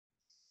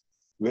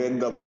When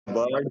the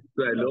bird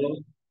swallow,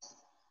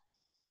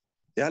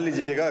 यहाँ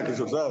लीजिएगा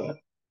किशोर साहब,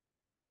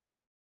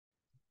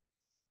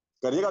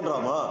 करिएगा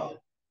drama.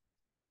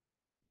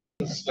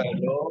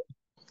 Swallow.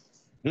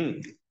 Hmm.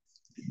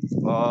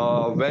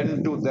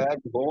 Went to that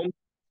home.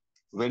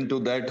 Went to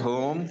that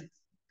home.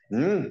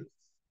 Hmm.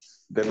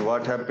 Then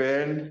what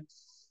happened?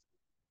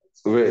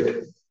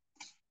 Wait.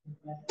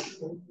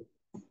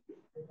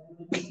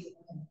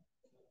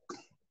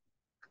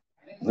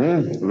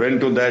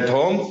 Went to that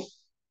home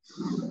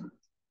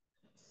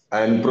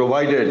and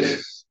provided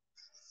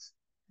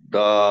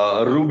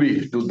the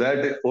ruby to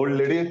that old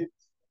lady.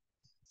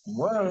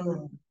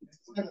 Wow.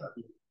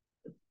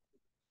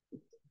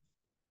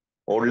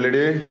 Old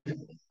lady,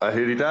 he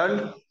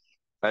returned,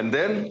 and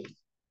then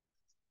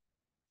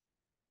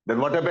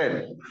what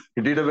happened?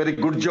 He did a very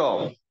good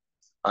job,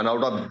 and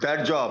out of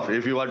that job,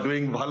 if you are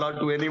doing valor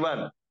to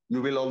anyone,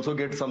 you will also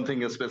get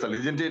something special,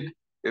 isn't it?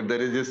 If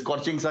there is a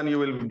scorching sun, you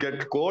will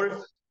get cold,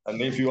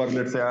 and if you are,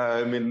 let's say,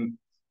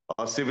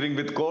 shivering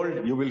with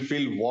cold, you will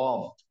feel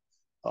warm,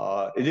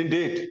 isn't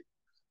it?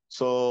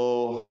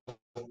 So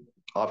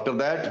after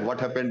that, what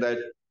happened? That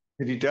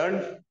he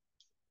returned,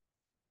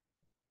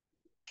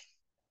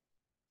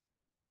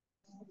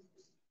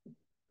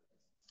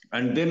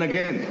 and then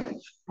again,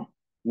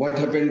 what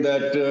happened?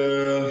 That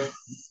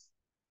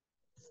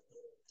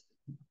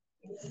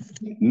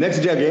next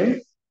day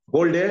again,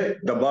 whole day,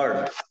 the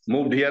bird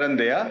moved here and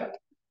there,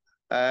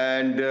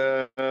 and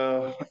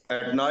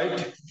at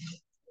night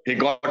he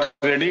got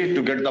ready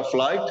to get the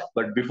flight.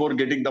 But before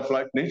getting the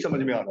flight, नहीं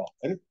समझ में आ रहा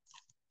है,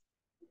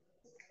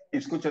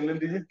 इसको चलने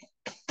दीजिए,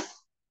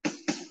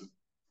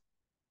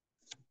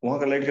 वहां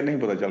का लाइट का नहीं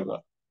पता चल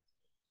रहा,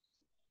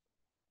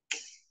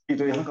 ये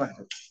तो यहाँ का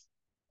है।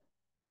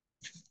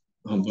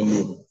 हाँ, बंद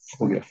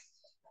हो गया।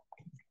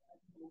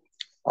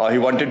 He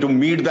wanted to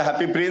meet the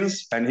happy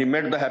prince, and he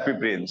met the happy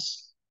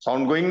prince.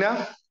 Sound going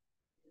now?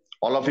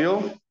 All of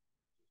you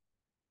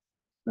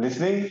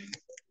listening?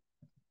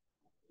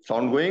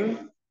 Sound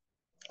going?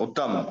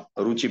 Uttam,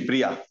 Ruchi,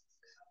 Priya.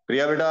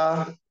 Priya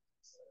beta.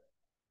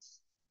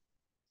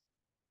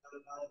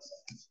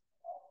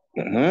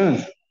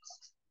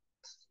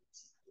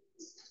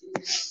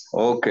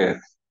 Okay.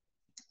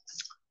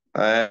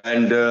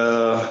 And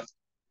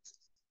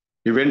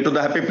he went to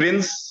the happy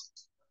prince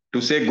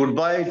to say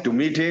goodbye, to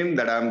meet him,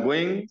 that I'm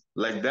going,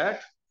 like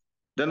that.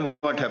 Then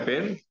what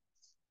happened?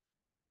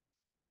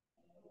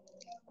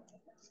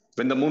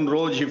 When the moon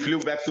rose, he flew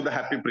back to the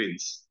happy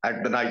prince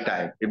at the night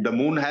time. If the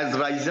moon has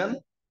risen,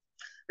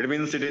 it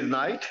means it is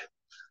night.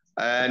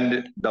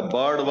 And the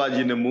bird was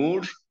in a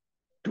mood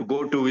to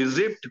go to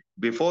Egypt.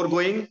 Before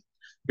going,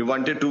 he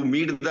wanted to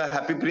meet the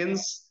happy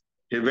prince.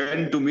 He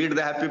went to meet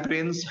the happy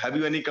prince. Have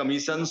you any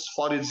commissions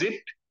for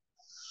Egypt?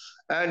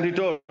 And he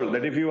told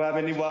that if you have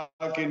any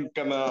work in,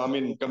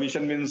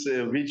 commission means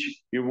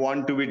which you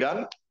want to be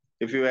done.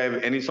 If you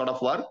have any sort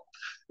of work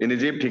in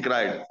Egypt, he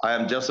cried, I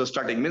am just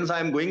starting. Means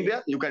I am going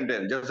there, you can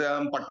tell. जैसे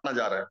हम पटना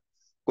जा रहे हैं,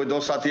 कोई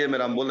दोस्त साथी है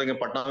मेरा, हम बोल देंगे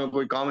पटना में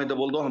कोई काम है तो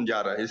बोल दो हम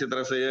जा रहे हैं। इसी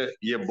तरह से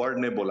ये बर्ड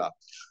ने बोला,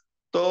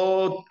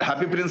 तो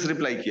हैप्पी प्रिंस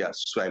रिप्लाई किया,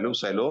 swallow,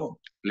 swallow,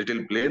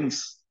 little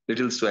plains,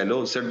 little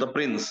swallow, said the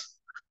prince,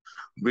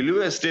 will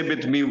you stay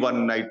with me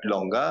one night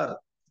longer?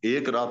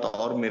 एक रात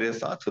और मेरे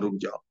साथ रुक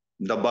जाओ.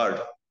 The bird,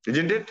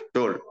 isn't it?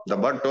 Told. The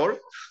bird told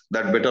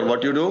that better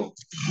what you do,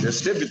 just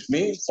stay with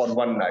me for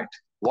one night.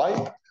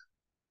 Why?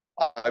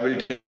 I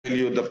will tell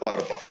you the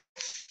purpose.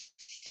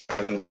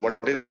 And what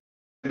is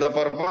the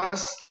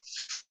purpose?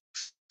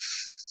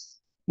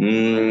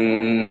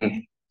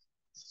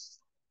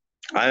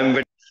 I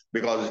am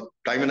because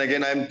time and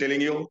again I am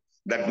telling you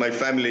that my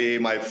family,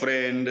 my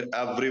friend,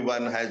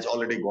 everyone has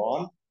already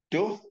gone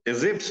to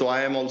Egypt. So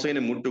I am also in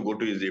a mood to go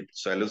to Egypt.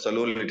 Swallow,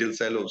 swallow, little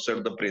swallow,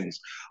 said the prince.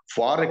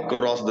 Far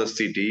across the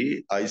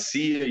city, I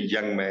see a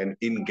young man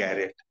in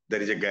garret.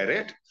 There is a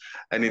garret,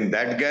 and in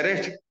that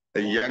garret, a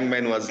young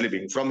man was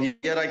living. From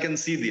here, I can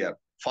see there,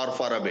 far,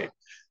 far away.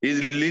 He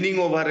is leaning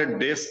over a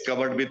desk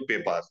covered with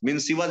papers.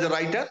 Means he was a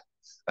writer.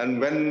 And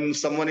when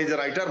someone is a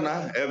writer,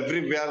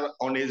 everywhere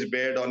on his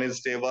bed, on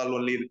his table,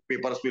 only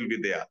papers will be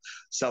there.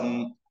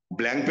 Some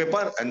blank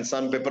paper and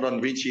some paper on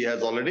which he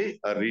has already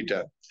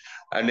written.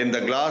 And in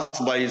the glass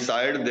by his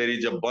side, there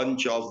is a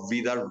bunch of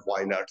withered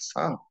violets.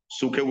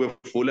 सूखे हुए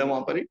फूल है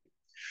वहां पर ही.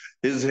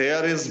 His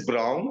hair is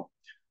brown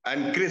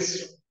and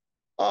crisp.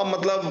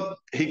 मतलब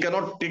he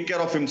cannot take care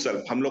of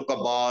himself. हम लोग का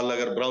बाल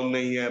अगर ब्राउन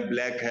नहीं है,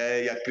 ब्लैक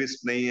है या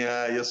क्रिस्प नहीं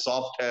है या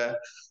सॉफ्ट है,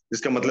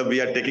 इसका मतलब we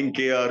are taking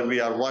care, we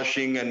are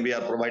washing and we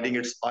are providing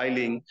its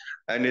styling.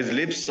 And his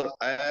lips are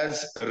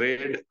as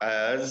red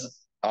as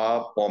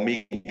a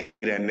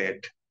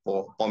pomegranate.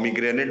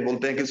 pomegranate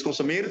बोलते हैं किसको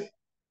समीर?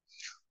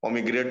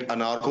 pomegranate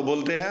अनार को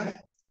बोलते हैं.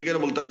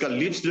 बोलते हैं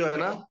लिप्स जो है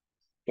ना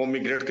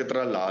pomegranate की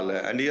तरह लाल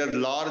है. And he has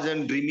large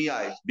and dreamy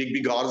eyes.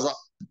 Big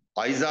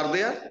eyes are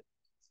there.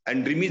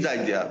 And dreamy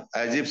eyes there,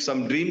 as if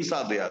some dreams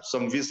are there,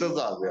 some wishes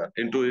are there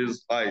into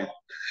his eyes.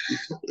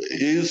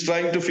 He is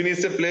trying to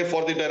finish a play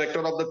for the director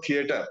of the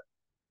theater.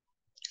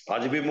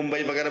 आज भी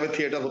मुंबई वगैरह में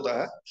theatre होता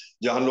है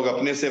जहां लोग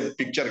अपने से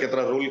पिक्चर की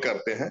तरह रोल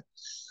करते हैं.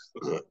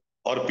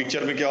 और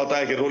पिक्चर में क्या होता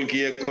है कि रोल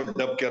किए को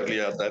डब कर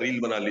लिया जाता है, रील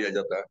बना लिया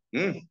जाता है।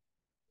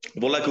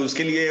 बोला कि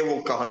उसके लिए वो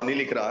कहानी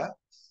लिख रहा है।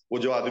 वो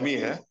जो आदमी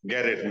है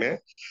गैरेट में,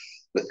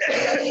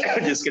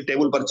 जिसके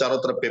टेबल पर चारों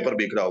तरफ पेपर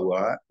बिखरा हुआ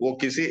है, वो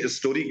किसी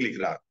स्टोरी लिख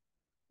रहा है,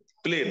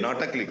 प्ले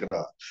नाटक लिख रहा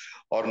है।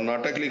 और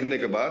नाटक लिखने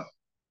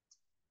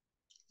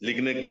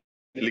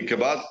लिख के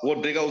बाद वो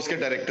देगा उसके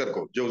डायरेक्टर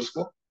को, जो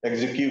उसको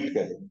एग्जीक्यूट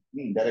करे,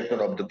 director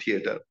of the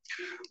theatre.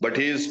 But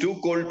he is to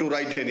cold to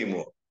right any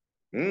more.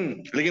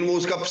 लेकिन वो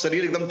उसका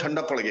शरीर एकदम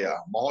ठंडा पड़ गया,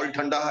 माहौल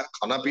ठंडा है,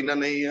 खाना पीना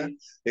नहीं है,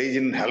 is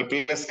in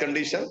helpless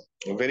condition,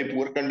 very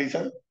poor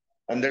condition.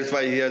 And that's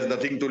why he has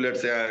nothing to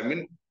let's say I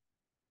mean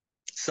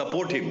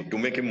support him to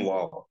make him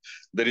wow.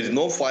 There is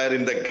no fire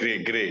in the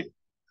grey.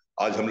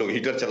 आज हम लोग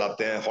heater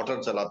चलाते हैं,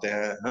 hotter चलाते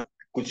हैं, हाँ?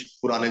 कुछ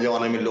पुराने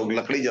जमाने में लोग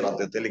लकड़ी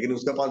जलाते थे, लेकिन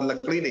उसके पास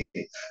लकड़ी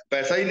नहीं,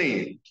 पैसा ही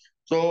नहीं।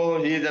 सो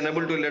he is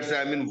unable to let's say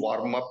I mean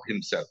warm up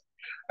himself.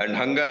 And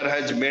hunger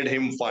has made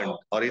him fund,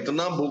 और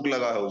इतना भूख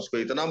लगा है उसको,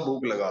 इतना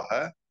भूख लगा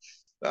है,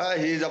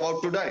 he is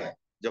about to die.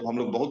 जब हम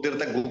लोग बहुत देर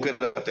तक भूखे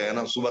रहते हैं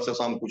ना, सुबह से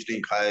शाम कुछ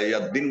नहीं खाए या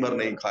दिन भर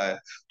नहीं खाए,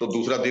 तो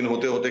दूसरा दिन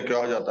होते होते क्या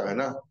हो जाता है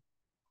ना।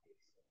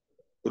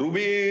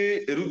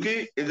 रूबी रुकी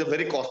is a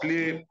very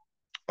costly,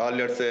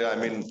 let's say I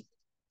mean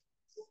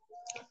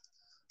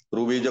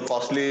Ruby is a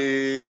costly,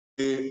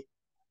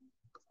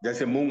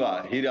 जैसे मूंगा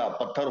हीरा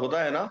पत्थर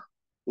होता है ना,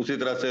 उसी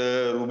तरह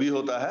से रूबी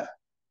होता है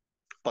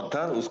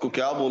पत्थर। उसको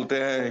क्या बोलते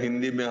हैं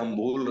हिंदी में हम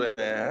भूल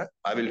रहे हैं,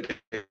 I will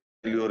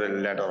tell you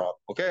later on,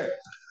 okay.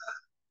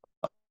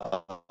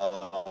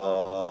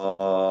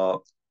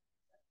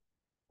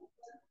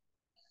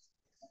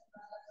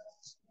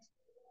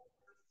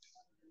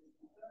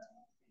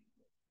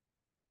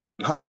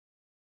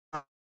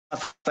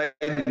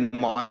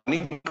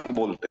 Manik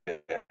बोलते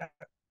हैं,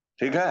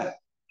 ठीक है।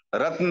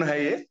 रत्न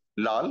है ये,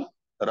 लाल,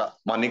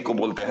 मानिक को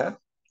बोलते हैं।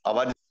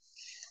 आवाज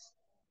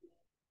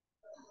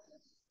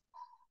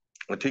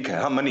ठीक है,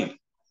 हाँ मनी,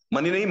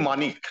 मनी नहीं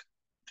मानिक,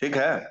 ठीक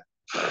है।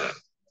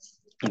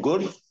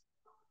 गुड।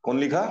 कौन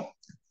लिखा?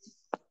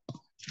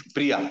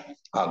 प्रिया।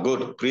 हाँ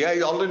good, Priya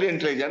is already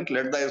intelligent,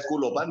 let the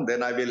school open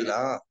then I will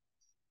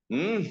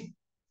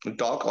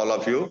talk all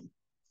of you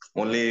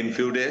only in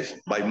few days,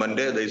 by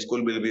Monday the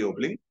school will be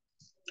opening.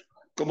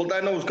 तो बोलता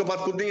है ना उसके पास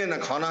कुछ नहीं है, ना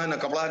खाना है, ना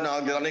कपड़ा है, ना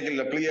आग जलाने की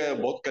लकड़ी है,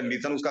 बहुत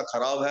कंडीशन उसका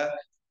खराब है।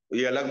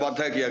 ये अलग बात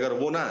है कि अगर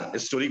वो ना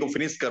स्टोरी को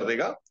फिनिश कर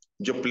देगा,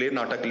 जो प्ले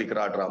नाटक लिख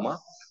रहा ड्रामा,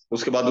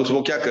 उसके बाद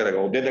उसको क्या करेगा,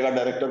 वो दे देगा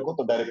डायरेक्टर को,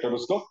 तो डायरेक्टर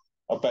उसको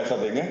अब पैसा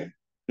देंगे।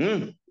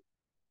 हम्म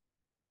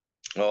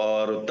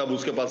और तब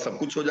उसके पास सब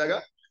कुछ हो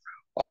जाएगा।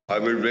 I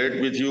will wait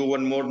with you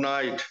one more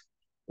night.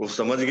 वो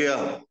समझ गया,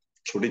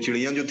 छोटी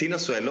चिड़िया जो थी ना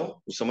स्वेलो,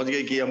 वो समझ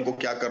गई कि हमको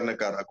क्या करने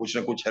का रहा, कुछ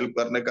ना कुछ हेल्प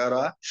करने का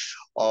रहा,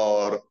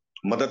 और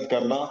मदद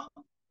करना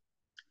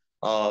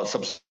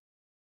सब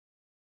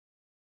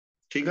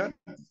ठीक है।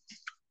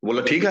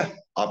 बोला ठीक है,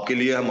 आपके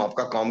लिए हम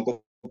आपका काम को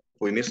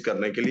फिनिश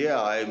करने के लिए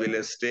I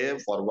will stay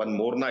for one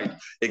more night,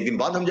 एक दिन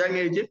बाद हम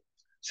जाएंगे Egypt.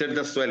 Said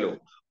the swallow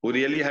who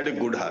really had a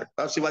good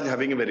heart, she was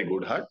having a very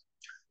good heart.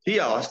 He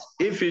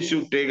asked if he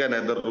should take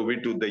another Ruby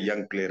to the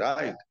young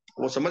playwright.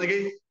 वो समझ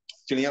गई,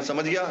 चिड़िया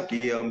समझ गया कि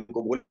ये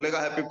हमको बोलेगा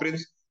हैप्पी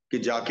प्रिंस कि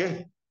जाके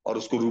और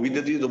उसको रूबी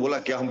दे दी, तो बोला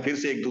क्या हम फिर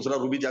से एक दूसरा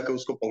रूबी जाके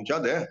उसको पहुंचा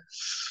दें?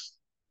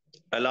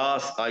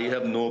 Alas I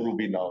have no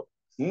Ruby now.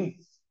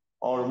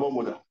 और वो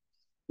बोला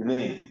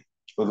नहीं,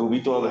 रूबी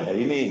तो अब है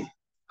ही नहीं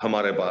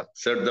हमारे पास।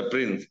 Said the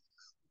Prince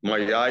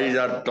my eyes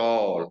are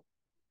tall,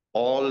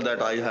 all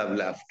that I have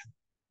left.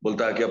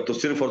 बोलता है कि अब तो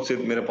सिर्फ और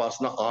सिर्फ मेरे पास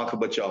ना आंख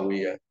बचा हुई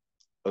है।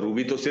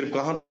 रूबी तो सिर्फ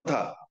कहाँ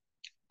था,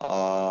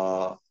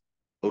 आ,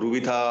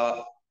 रूबी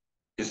था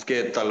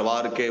इसके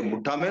तलवार के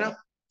मुट्ठा में ना,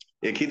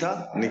 एक ही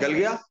था, निकल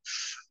गया।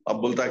 अब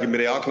बोलता है कि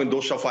मेरे आंख में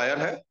दो सफायर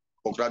है,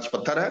 पोखराज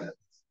पत्थर है।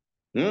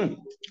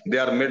 They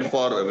are made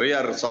for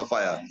rare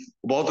sapphire,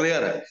 बहुत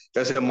रेयर है।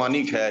 जैसे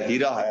मानिक है,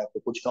 हीरा है, तो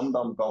कुछ कम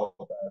दाम का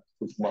होता है,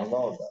 कुछ महंगा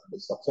होता है,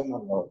 कुछ सबसे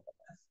महंगा होता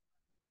है।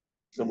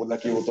 तो बोला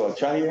कि वो तो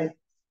अच्छा ही है।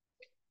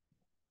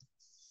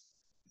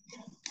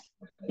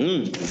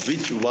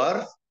 विच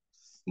were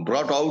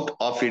brought out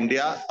of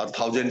India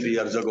 1000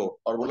 years ago।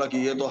 और बोला कि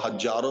ये तो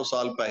हजारों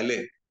साल पहले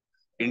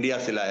इंडिया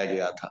से लाया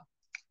गया था।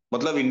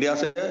 मतलब इंडिया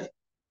से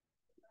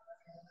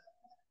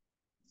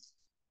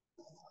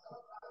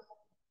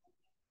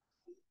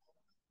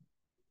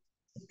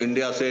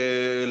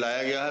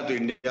लाया गया है, तो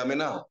इंडिया में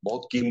ना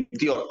बहुत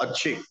कीमती और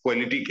अच्छे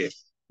क्वालिटी के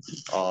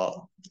आ,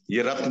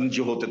 ये रत्न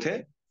जो होते थे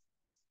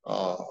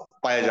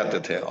पाए जाते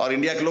थे, और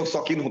इंडिया के लोग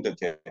शौकीन होते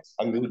थे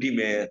अंगूठी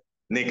में,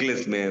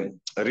 नेकलेस में,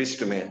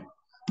 रिस्ट में,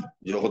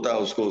 जो होता है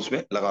उसको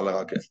उसमें लगा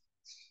लगा के।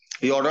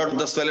 He ordered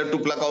the seller to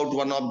pluck out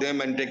one of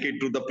them and take it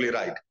to the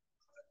playwright.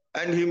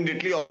 And he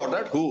immediately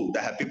ordered who?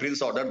 The happy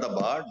prince ordered the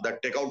bird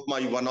that take out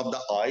my one of the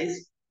eyes,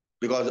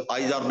 because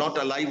eyes are not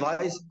alive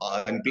eyes.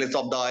 In place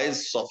of the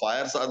eyes,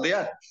 sapphires are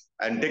there.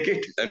 And take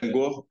it and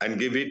go and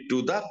give it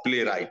to the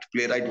playwright.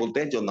 Playwright बोलते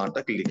हैं जो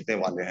नाटक लिखने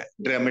वाले हैं,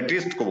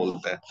 dramatist को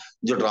बोलते हैं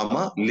जो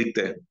ड्रामा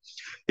लिखते हैं।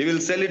 He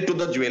will sell it to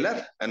the jeweler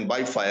and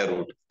buy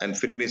firewood and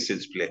finish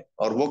his play।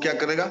 और वो क्या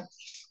करेगा,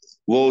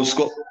 वो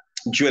उसको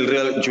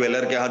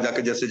ज्वेलर के यहाँ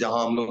जाके, जैसे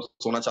जहां हम लोग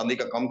सोना चांदी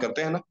का काम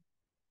करते हैं ना,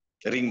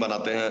 रिंग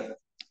बनाते हैं,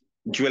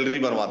 ज्वेलरी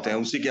बनवाते हैं,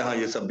 उसी के यहाँ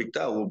ये सब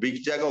बिकता है। वो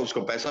बिक जाएगा,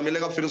 उसको पैसा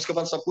मिलेगा, फिर उसके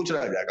बाद सब कुछ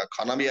रह जाएगा,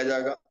 खाना भी आ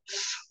जाएगा,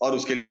 और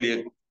उसके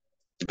लिए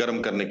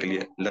गर्म करने के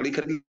लिए लकड़ी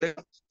खरीद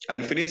लेगा,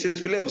 and finish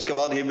his play. उसके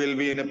बाद he will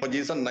be in a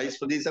position, nice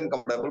position,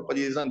 comfortable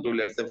position to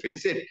let's say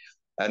fix it,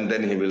 and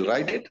then he will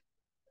write it.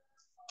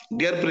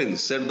 Dear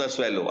prince, said the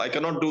swallow, I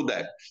cannot do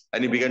that,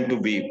 and he began to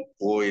weep.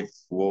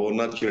 वो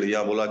ना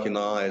चिड़िया बोला कि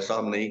ना, ऐसा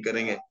हम नहीं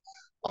करेंगे,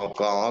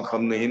 आपका आंख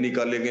हम नहीं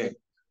निकालेंगे,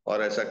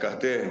 और ऐसा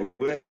कहते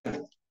हुए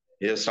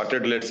he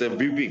started let's say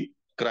weeping,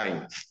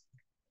 crying.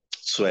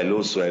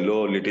 Swallow,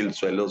 swallow, little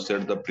swallow,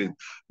 said the prince,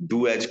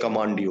 do as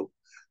command you.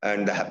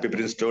 And the happy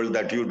prince told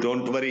that you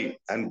don't worry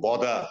and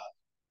bother.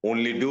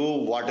 Only do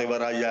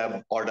whatever I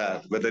have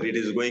ordered, whether it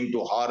is going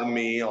to harm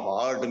me or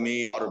hurt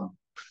me, or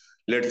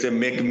let's say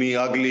make me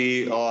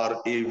ugly,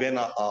 or even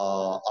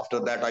after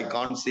that I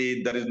can't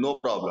see, there is no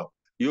problem.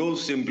 You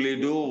simply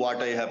do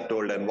what I have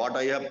told. And what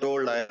I have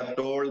told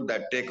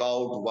that take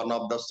out one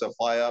of the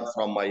sapphire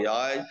from my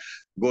eye,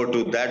 go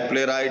to that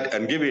playwright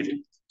and give it.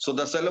 So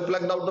the fellow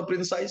plucked out the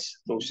prince eyes.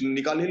 तो उसने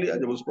निकाल ही लिया,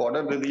 जब उसको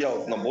order दे दिया,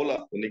 उतना बोला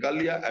तो निकाल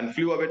लिया, and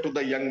flew away to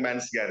the young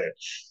man's garret.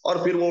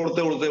 और फिर वो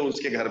उड़ते उड़ते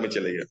उसके घर में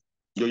चले गए,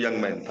 जो यंग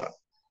मैन था.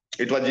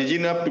 It was easy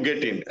enough to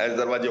get in, as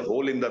there was a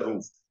hole in the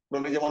roof.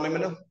 पुराने जमाने में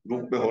ना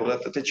रूफ पे होल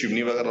रहते थे,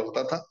 चिमनी वगैरह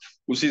रहता था,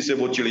 उसी से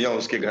वो चिड़िया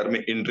उसके घर में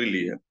एंट्री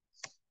ली है.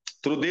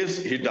 Through this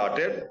he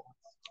darted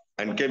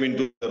and came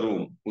into the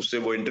room. उससे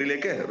वो एंट्री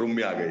लेके रूम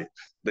में आ गई.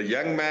 The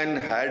young man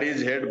had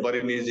his head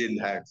buried in his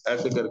hand.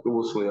 ऐसे करके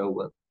वो सोया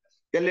हुआ,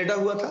 क्या लेटा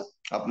हुआ था,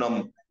 अपना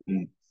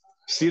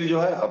सिर जो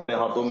है अपने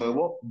हाथों में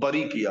वो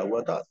बरी किया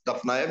हुआ था,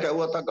 दफनाया क्या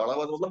हुआ था, गाड़ा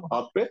हुआ था, मतलब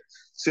हाथ पे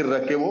सिर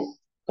रख के वो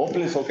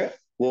होपलेस होके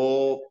वो,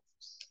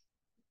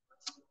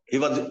 he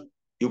was,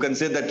 you can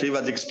say that he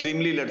was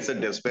extremely, let's say,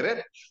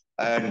 desperate,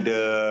 and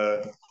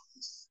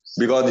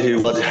because he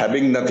was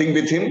having nothing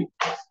with him,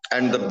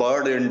 and the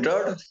bird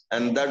entered,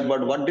 and that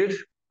bird what did,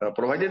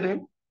 provided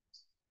him.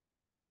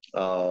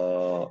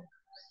 uh,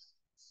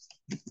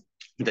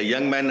 the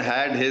young man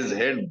had his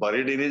head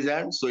buried in his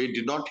hand, so he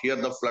did not hear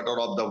the flutter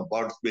of the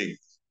bird's wing.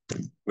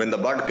 When the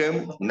bird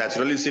came,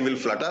 naturally she will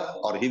flutter,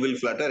 or he will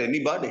flutter, any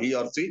bird, he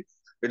or she,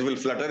 it will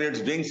flutter its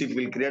wings, it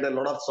will create a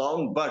lot of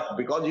sound. But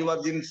because he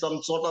was in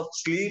some sort of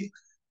sleep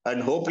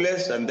and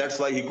hopeless, and that's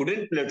why he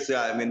couldn't, let's say,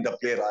 I mean, the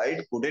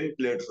playwright couldn't,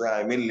 let's say,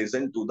 I mean,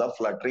 listen to the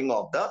fluttering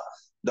of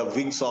the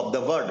wings of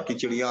the bird. कि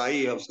चिड़िया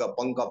आई है, उसका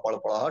पंख का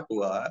पड़पड़ाहट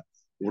हुआ है,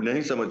 वो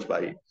नहीं समझ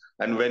पाई.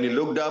 And when he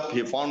looked up,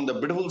 he found the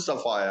beautiful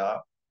sapphire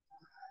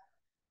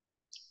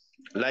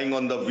lying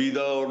on the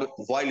withered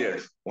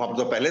violets. वहां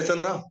तो पहले से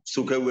ना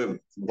सूखे हुए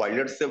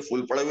वायलेट से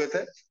फूल पड़े हुए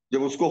थे.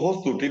 जब उसको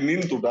होश टूटी,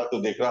 नींद टूटा, तो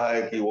देख रहा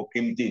है कि वो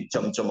कीमती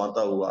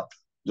चमचमाता हुआ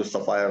जो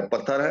सफायर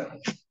पत्थर है,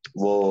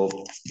 वो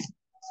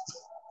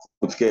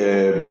उसके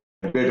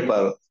पेट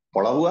पर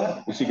पड़ा हुआ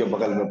है, उसी के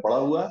बगल में पड़ा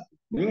हुआ है.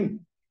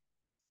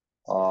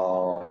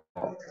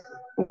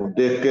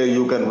 देख के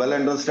you can well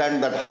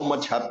understand that how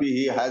much happy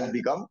he has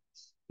become.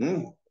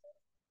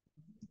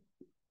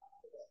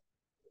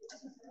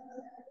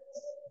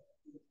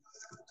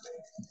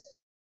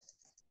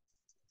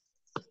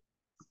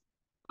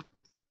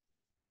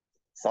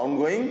 Sound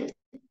going?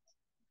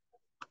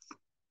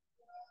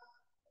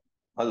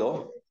 Hello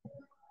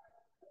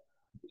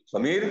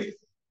Sameer,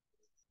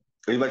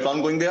 is my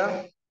sound going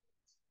there?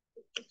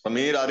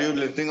 Sameer, are you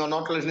listening or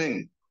not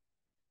listening?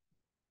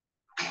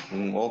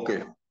 Okay.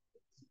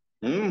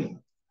 Hmm.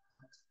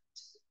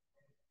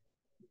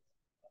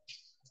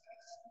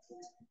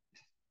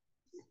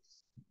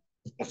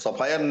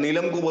 Sapphire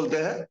नीलम को बोलते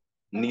हैं,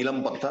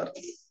 नीलम पत्थर.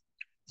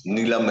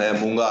 नीलम है,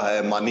 मूंगा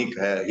है, मानिक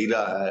है,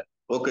 हीरा है.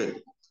 ओके.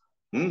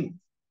 हम्म.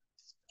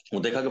 वो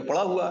देखा कि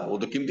पड़ा हुआ है, वो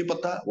तो कीमती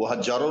पत्थर है, वो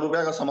हजारों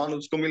रुपया का सामान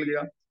उसको मिल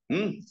गया.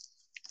 हम्म.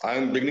 I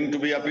am beginning to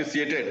be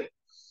appreciated.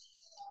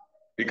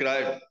 He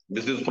cried,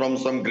 this is from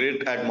some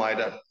great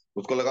admirer.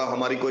 उसको लगा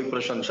हमारी कोई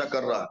प्रशंसा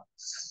कर रहा है,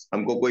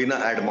 हमको कोई ना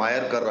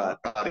एडमायर कर रहा है,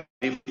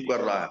 तारीफ कर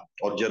रहा है,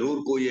 और जरूर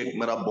कोई एक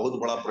मेरा बहुत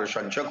बड़ा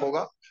प्रशंसक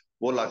होगा,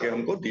 वो लाके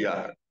हमको दिया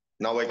है.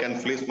 Now I can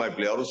fleece my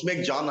play. और उसमें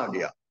एक जान आ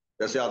गया.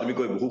 जैसे आदमी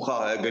कोई भूखा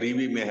है,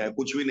 गरीबी में है,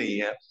 कुछ भी नहीं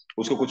है,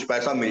 उसको कुछ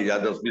पैसा मिल जाए,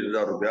 10-20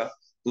 हजार रुपया,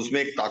 तो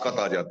उसमें एक ताकत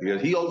आ जाती है.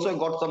 He also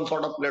got some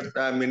sort of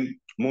I mean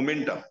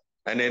momentum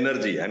and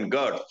energy and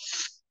gut.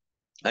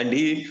 And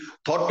he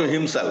thought to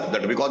himself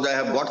that because I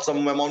have got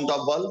some amount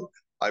of wealth,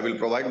 I will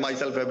provide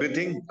myself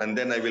everything, and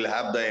then I will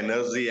have the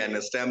energy and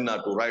stamina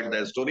to write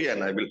the story,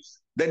 and I will.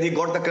 Then he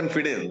got the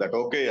confidence that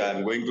okay, I am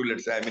going to,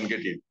 let's say, I mean,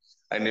 get it.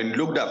 And he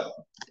looked up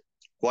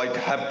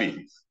quite happy.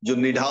 जो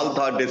निढाल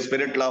था,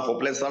 desperate था,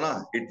 hopeless था ना,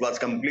 it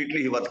was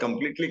completely, he was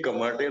completely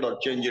converted or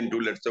changed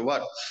into, let's say,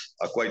 what,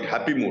 a quite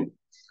happy mood.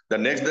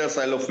 The next day,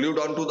 Silo flew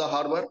down to the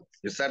harbor.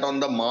 He sat on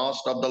the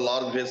mast of the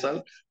large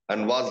vessel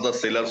and watched the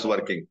sailors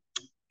working.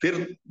 फिर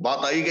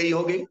बात आई गई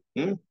होगी.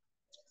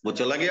 वो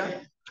चला गया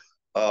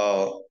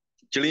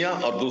चिड़िया,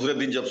 और दूसरे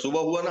दिन जब सुबह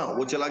हुआ ना,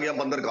 वो चला गया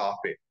बंदरगाह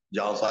पे.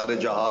 जहां सारे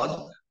जहाज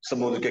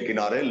समुद्र के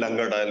किनारे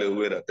लंगर डाले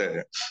हुए रहते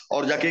हैं।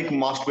 और जाके एक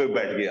मास्ट पे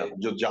बैठ गया,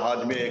 जो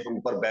जहाज में एक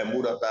ऊपर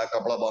बैम्बू रहता है,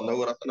 कपड़ा बांधा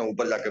हुआ रहता है ना,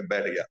 ऊपर जाके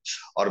बैठ गया।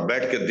 और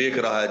बैठ के देख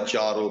रहा है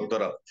चारों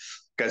तरफ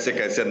कैसे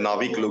कैसे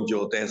नाविक लोग जो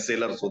होते हैं,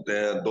 सेलर्स होते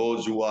हैं,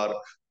 those who are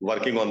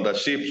working on the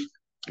ships,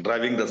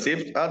 driving the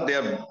ships,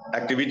 there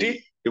activity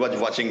he was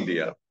watching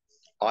there.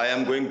 I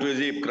am going to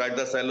Egypt cried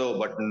the cello,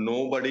 but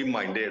nobody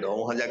minded. और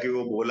वहां जाके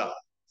वो बोला,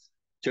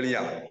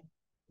 चिड़िया,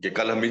 कि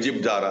कल हम इजिप्ट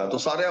जा रहा है। तो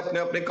सारे अपने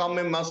अपने काम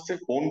में मस्त थे,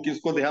 कौन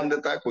किसको ध्यान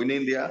देता है, कोई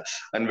नहीं दिया।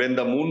 And when the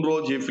moon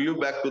rose he flu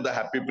back to the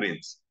happy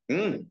Prince.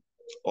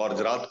 और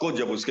रात को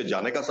जब उसके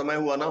जाने का समय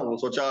हुआ ना, वो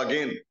सोचा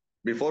again,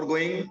 before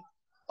going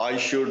I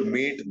should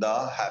meet the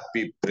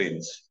happy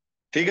Prince.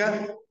 ठीक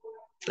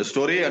है,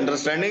 story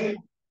understanding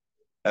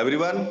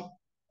everyone?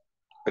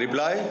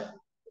 Reply,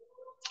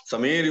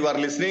 Sameer, you are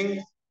listening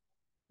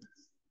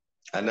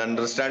and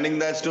understanding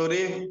the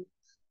story?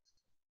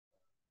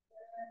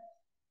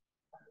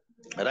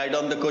 Right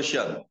on the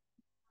question.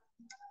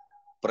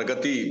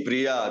 Pragati,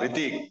 Priya,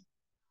 Hrithik,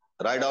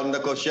 right on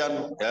the question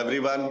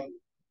everyone.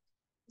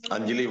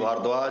 Anjali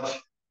Bhardwaj,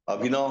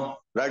 Abhinav,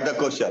 right the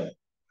question.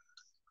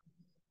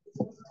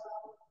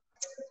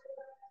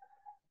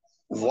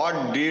 What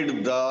did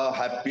the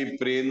happy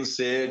prince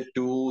say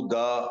to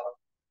the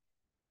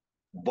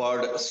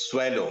bird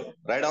swallow?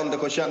 Write down the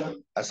question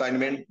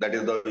assignment. That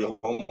is the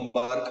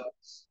homework.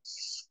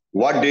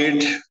 What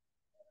did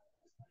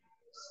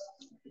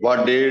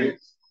what did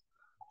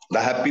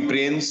the happy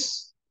prince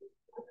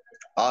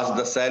ask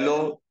the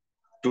swallow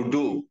to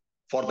do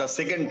for the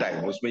second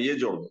time? उसमें ये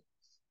जोड़ दो,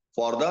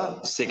 for the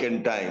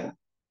second time.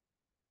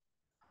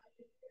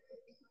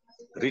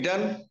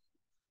 Written.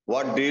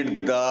 What did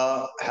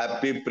the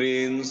happy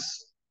prince?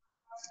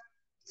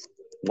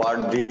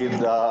 What did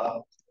the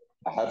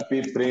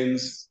happy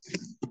prince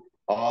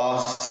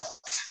ask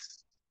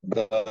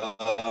the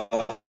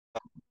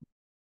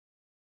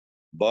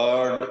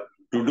bird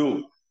to do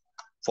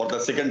for the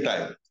second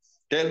time?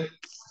 Tell.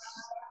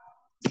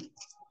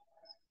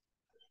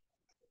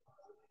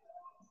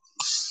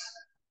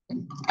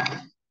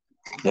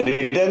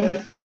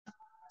 Written.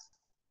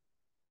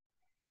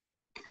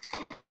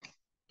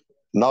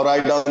 Now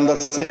write down the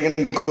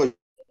second question.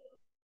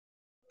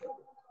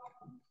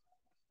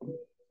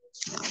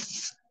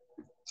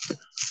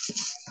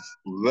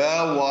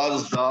 Where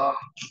was the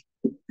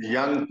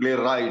young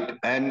playwright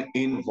and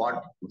in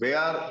what,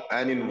 where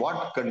and in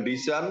what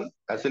condition?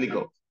 ऐसे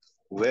लिखो,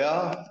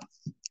 where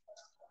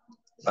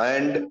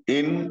and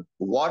in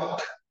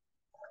what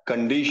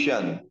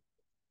condition?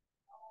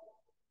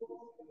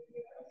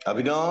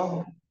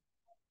 Abhinav,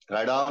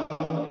 write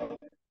down,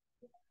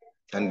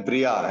 and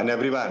Priya and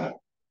everyone.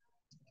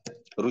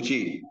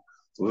 Ruchi,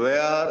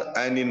 where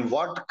and in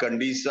what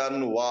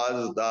condition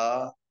was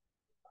the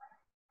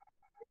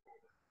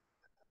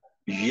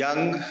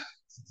young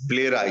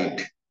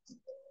playwright?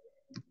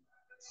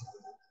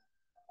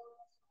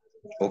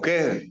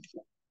 Okay.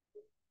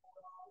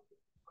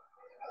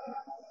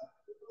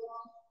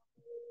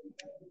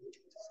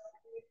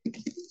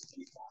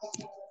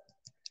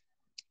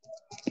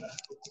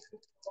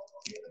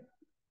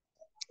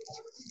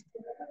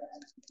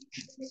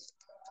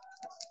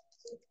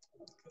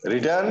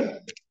 Written.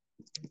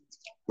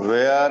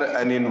 Where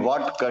and in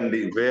what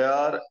condition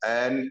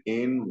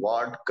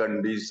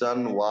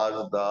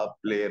was the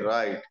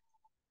playwright?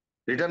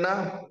 Written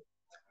now.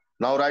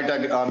 Now write.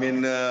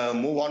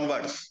 Move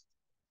onwards.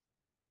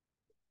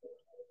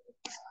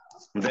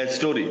 The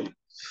story.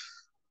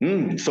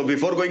 So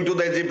before going to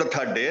the Egypt the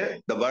third day,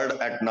 the bird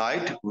at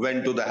night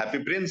went to the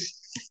happy prince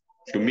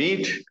to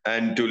meet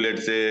and to,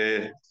 let's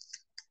say,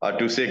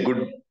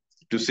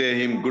 to say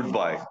him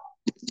goodbye.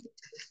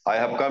 I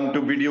have come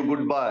to bid you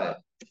goodbye.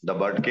 The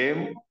bird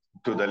came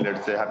to the,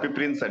 let's say, happy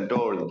prince and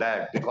told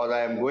that because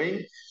I am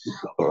going,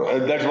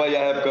 that's why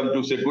I have come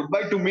to say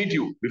goodbye, to meet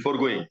you before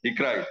going. He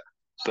cried,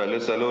 swallow,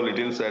 swallow,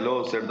 little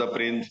swallow, said the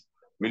prince,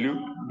 will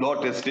you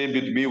not stay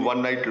with me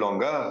one night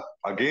longer?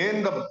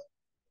 Again,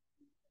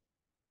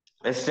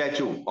 a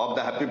statue of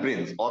the happy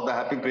prince or the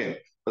happy prince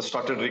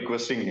started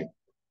requesting him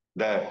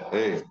that,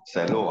 hey,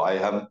 swallow, I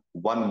have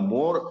one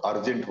more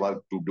urgent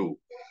work to do.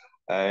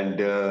 And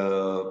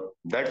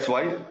that's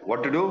why,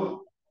 what to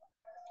do?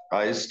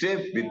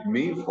 Stay with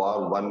me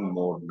for one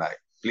more night,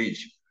 please.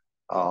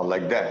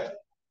 Like that.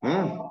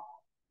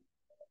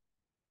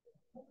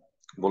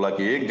 बोला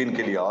कि एक दिन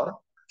के लिए और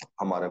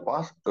हमारे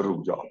पास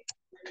रुक जाओ,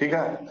 ठीक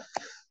है?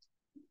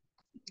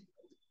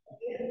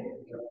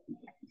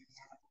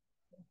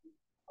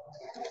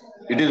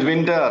 It is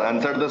winter,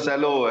 answered the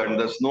swallow, and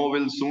the snow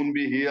will soon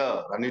be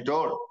here. And he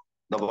told.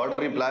 The bird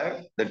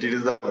replied that it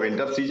is the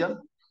winter season.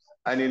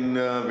 And in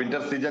winter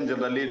season,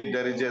 generally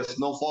there is a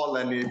snowfall,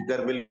 and if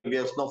there will be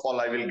a snowfall,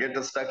 I will get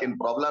stuck in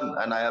problem,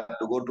 and I have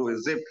to go to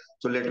Egypt.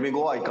 So let me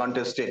go. I can't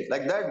stay.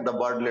 Like that, the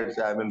bird, let's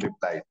say, I will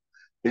reply.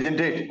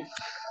 Isn't it?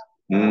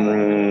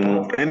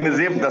 In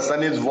Egypt, the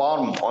sun is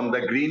warm on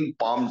the green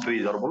palm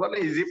trees. और बोला ना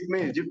Egypt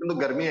में तो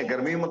गर्मी है,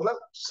 गर्मी मतलब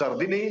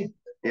सर्दी नहीं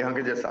यहाँ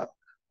के जैसा।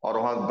 और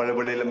वहाँ बड़े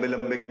बड़े लंबे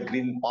लंबे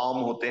ग्रीन पाम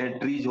होते हैं,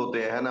 ट्रीज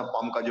होते हैं, है ना,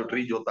 पाम का जो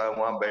ट्रीज होता है,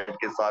 वहां बैठ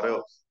के सारे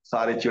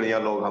सारे चिड़िया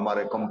लोग,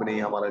 हमारे कंपनी,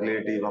 हमारे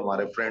रिलेटिव,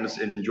 हमारे फ्रेंड्स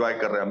एंजॉय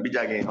कर रहे हैं। हम भी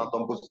जाएंगे, हाँ तो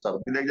हमको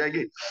सर्दी लग जाएगी।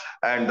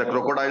 And the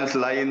crocodiles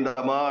lie in the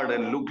mud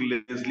and look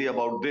Leslie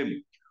about them.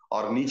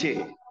 और नीचे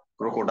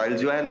क्रोकोडाइल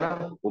जो है ना,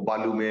 वो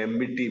बालू में,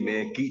 मिट्टी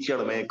में,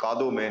 कीचड़ में,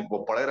 कादो में वो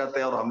पड़े रहते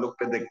हैं और हम लोग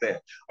पे देखते हैं।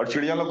 और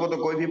चिड़िया लोग को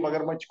तो कोई भी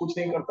मगरमच्छ कुछ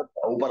नहीं कर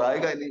सकता, ऊपर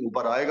आएगा ही नहीं,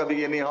 ऊपर आएगा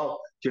भी ये नहीं, हाँ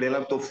चिड़िया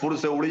लोग तो फुर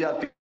से उड़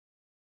जाती है।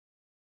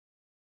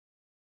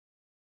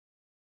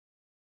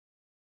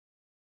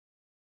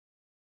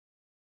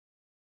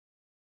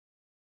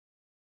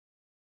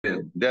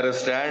 There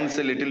stands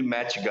a little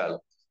match girl,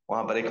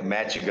 वहां पर एक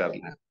मैच गर्ल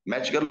है।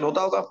 मैच गर्ल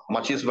होता होगा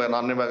माचिस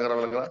बनाने वगैरह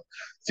वगैरह।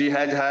 सी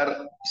has her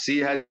C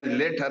has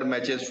let her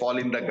matches fall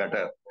in the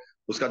gutter.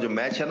 उसका जो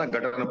मैच है ना,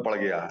 गटर में पड़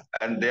गया है,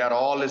 and they are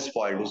all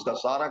spoiled, उसका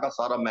सारा का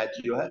सारा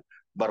मैच जो है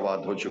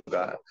बर्बाद हो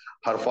चुका है।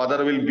 Her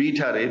father will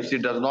beat her if she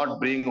does not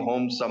bring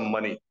home some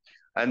money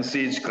and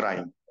C is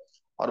crying.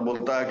 और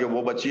बोलता है कि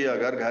वो बच्ची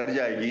अगर घर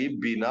जाएगी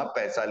बिना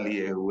पैसा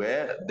लिए हुए,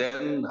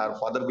 then her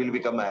father will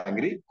become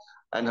angry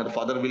and her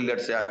father will,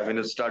 let's say, I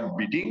will start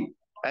beating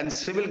and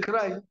she will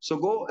cry. So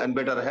go and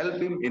better help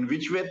him. In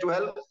which way to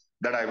help,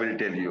 that I will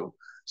tell you.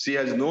 She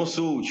has no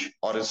shoes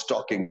और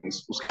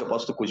stockings, उसके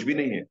पास तो कुछ भी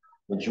नहीं है,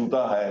 न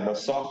जूता है, न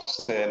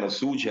सॉक्स है, न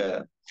शूज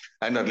है।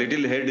 And her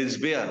little head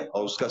is bear,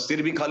 और उसका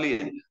सिर भी खाली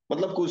है,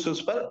 मतलब कुछ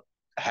उस पर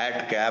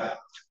हैट कैप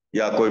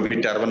या कोई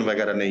भी टर्बन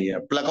वगैरह नहीं है।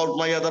 Plug out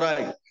my other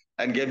I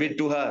and gave it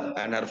to her,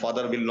 and her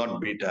father will not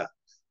beat her.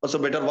 So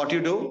better what you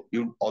do,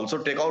 you also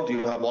take out,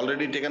 you have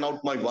already taken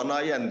out my one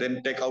eye, and then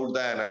take out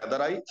the another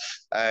eye,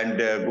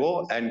 and go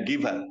and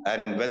give her.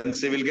 And when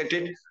she will get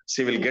it,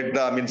 she will get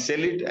the, I mean,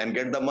 sell it and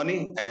get the money,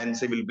 and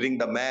she will bring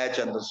the match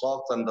and the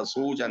socks and the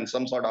shoes and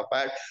some sort of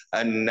hat.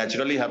 And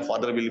naturally, her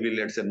father will be,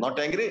 let's say, not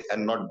angry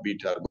and not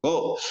beat her. Go,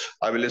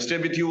 I will stay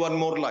with you one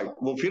more night.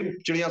 वो फिर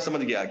चिड़िया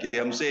समझ गया कि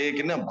हमसे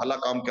एक ना भला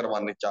काम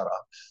करवाने चाह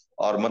रहा।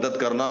 और मदद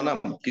करना ना,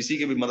 किसी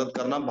की भी मदद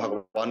करना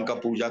भगवान का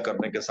पूजा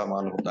करने के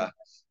समान होता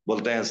है।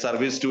 बोलते हैं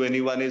service to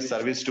anyone is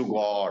service to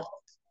God.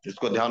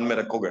 इसको ध्यान में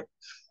रखोगे,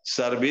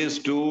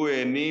 service to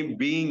any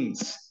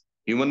beings,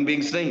 human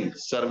beings नहीं,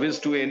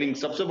 सर्विस टू एनी,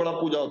 सबसे बड़ा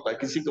पूजा होता है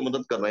किसी को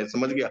मदद करना है।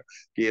 समझ गया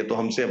कि ये तो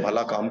हमसे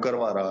भला काम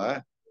करवा रहा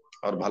है,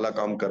 और भला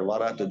काम करवा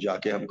रहा है तो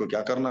जाके हमको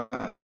क्या करना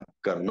है,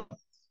 करना।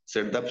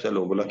 सेट दैट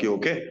चलो, बोला कि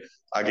okay,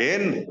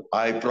 again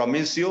I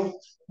promise you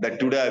that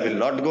today I will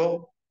not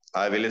go,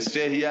 I will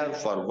stay here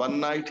for one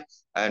night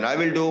and I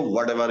will do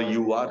whatever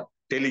you are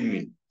telling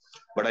me.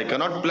 But I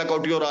cannot pluck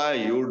out your eye.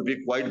 You would be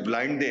quite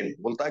blind then.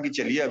 बोलता है कि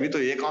चलिए अभी तो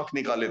एक आंख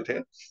निकाले थे,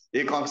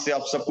 एक आंख से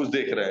आप सब कुछ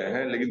देख रहे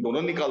हैं, लेकिन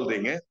दोनों निकाल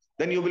देंगे,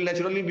 then you will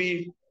naturally be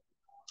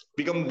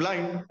become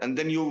blind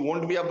and then you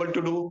won't be able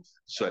to do.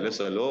 Swallow,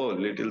 swallow,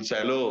 little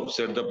swallow,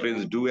 said the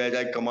prince, do as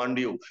I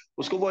command you.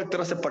 उसको वो एक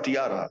तरह से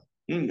पटिया रहा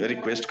है,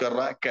 रिक्वेस्ट कर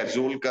रहा है,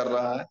 कैजुअल कर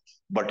रहा है,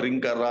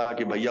 बटरिंग कर रहा है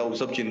कि भैया वो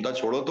सब चिंता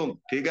छोड़ो तुम,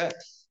 ठीक है,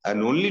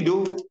 and only do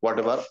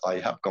whatever I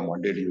have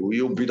commanded you.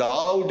 You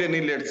without any,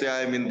 let's say,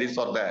 I mean this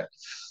or that,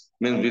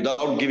 means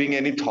without giving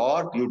any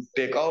thought, you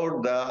take out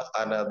the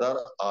another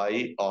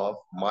eye of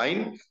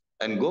mine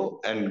and go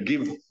and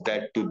give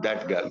that to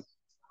that girl.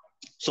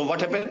 So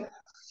what happened?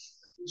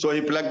 So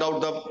he plucked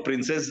out the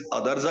princess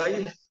other's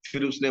eye.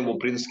 फिर उसने वो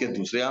Prince के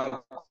दूसरे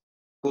आंख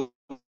को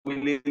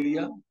भी ले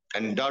लिया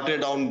and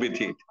darted down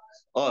with it.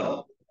 और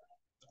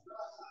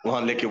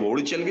वहां लेके वो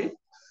उड़ चल गई।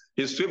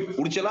 He swift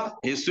उड़ चला,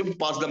 he swift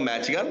past the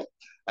match girl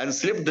and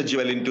slipped the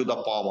jewel into the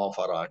palm of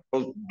her hand.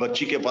 उस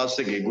बच्ची के पास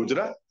से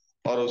गुजरा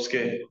और उसके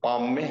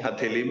पाम में,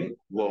 हथेली में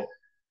वो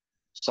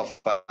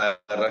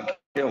सफायर रख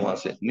के वहां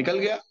से निकल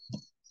गया।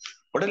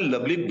 But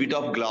lovely bit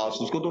of glass,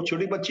 उसको तो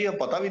छोटी बच्ची है,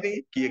 पता भी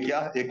नहीं कि ये क्या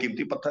है, ये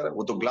कीमती पत्थर है।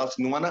 वो तो ग्लास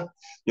नुमाना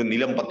जो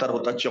नीलम पत्थर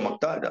होता है,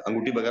 चमकता है,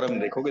 अंगूठी वगैरह में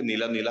देखोगे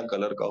नीला नीला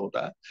कलर का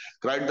होता है।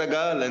 Cried the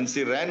girl and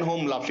she rain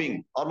home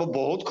laughing, और वो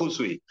बहुत खुश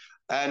हुई।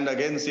 And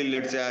again she,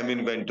 let's say, I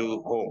mean went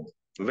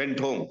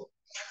home.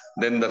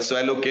 Then the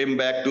swallow came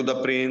back to the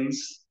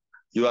prince.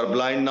 You are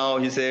blind now,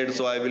 he said,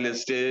 so I will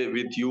stay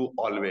with you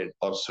always.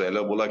 और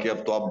swallow बोला कि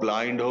अब तो आप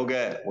blind हो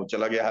गए। वो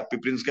चला गया हैप्पी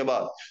प्रिंस के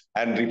बाद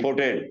and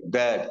reported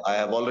that I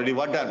have already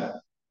what done,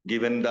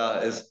 given the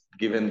is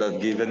given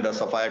the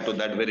sapphire to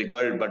that very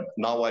girl, but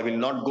now I will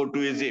not go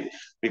to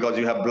Egypt because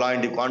you have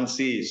blind, you can't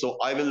see, so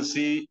I will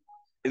see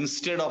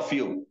instead of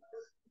you.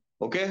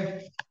 Okay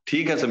okay?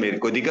 ठीक है समीर,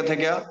 कोई दिक्कत है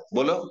क्या,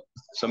 बोलो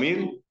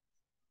समीर,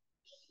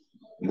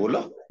 बोलो,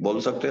 बोल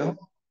सकते हो,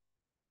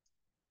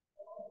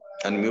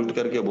 अनम्यूट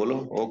करके बोलो।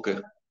 ओके।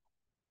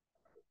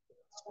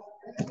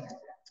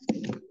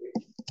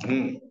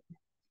 हम्म।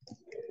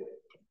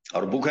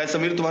 और बुक है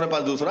समीर तुम्हारे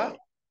पास दूसरा,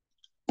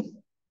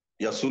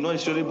 या सुनो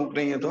स्टोरी बुक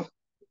नहीं है तो?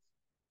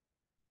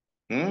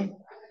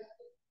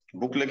 हम्म।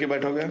 बुक लेके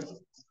बैठोगे,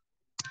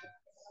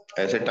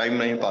 ऐसे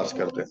टाइम नहीं पास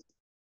करते।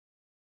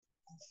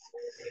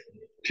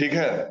 ठीक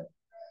है,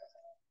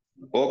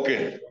 ओके।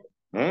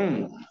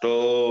 तो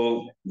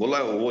बोला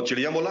वो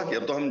चिड़िया, बोला कि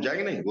अब तो हम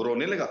जाएंगे नहीं, वो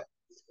रोने लगा।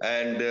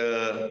 And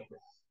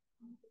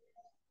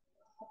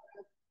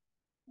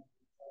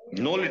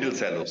know little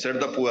Cello said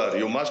the poor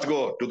you must go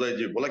to the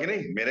Egypt. बोला कि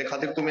नहीं, मेरे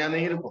खातिर तुम यहाँ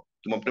नहीं रुको,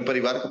 तुम अपने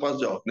परिवार के पास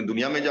जाओ, अपनी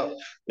दुनिया में जाओ,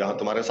 जहाँ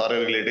तुम्हारे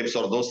सारे रिलेटिव्स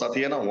और दोस्त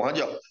साथी है ना, वहां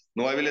जाओ।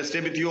 No I will stay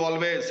with you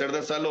always said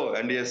the Cello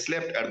and he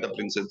slept at the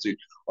princess seat.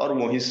 और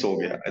वहीं सो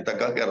गया। ऐसा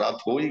कहा कि रात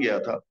हो ही गया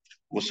था,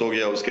 वो सो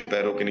गया उसके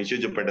पैरों के नीचे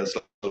जो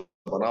पेडेस्टल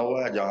बना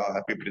हुआ है जहाँ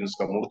हैप्पी प्रिंस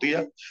का मूर्ति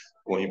है,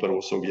 वहीं पर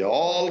वो सो गया।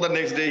 All the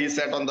next day he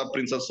sat on the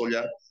princess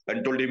soldier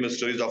and told him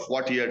stories of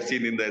what he had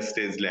seen in the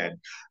strange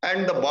land.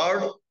 And the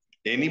bird,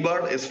 any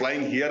bird is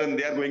flying here and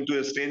there, going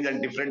to strange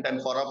and different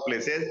and far off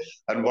places,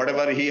 and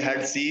whatever he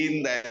had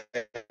seen, the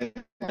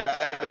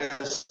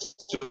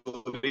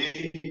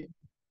story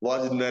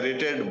was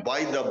narrated by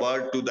the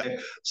bird to the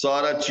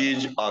सारा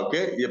चीज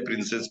आके ये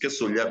princess के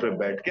सुलिया पे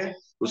बैठ के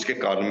उसके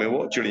कान में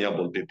वो चिड़िया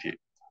बोलती थी।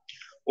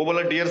 वो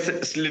बोला, dear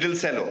little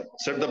cello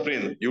said the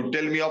Prince, you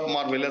tell me of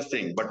marvellous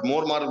thing, but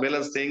more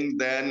marvellous thing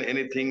than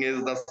anything is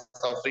the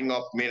suffering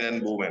of main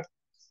and women.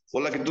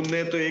 बोला कि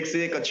तुमने तो एक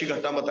से एक अच्छी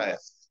घटना बताया,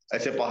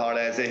 ऐसे पहाड़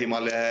है, ऐसे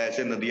हिमालय है,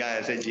 ऐसे नदियां,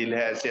 ऐसे झील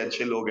है, ऐसे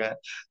अच्छे लोग हैं,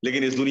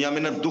 लेकिन इस दुनिया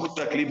में ना दुख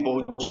तकलीफ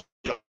बहुत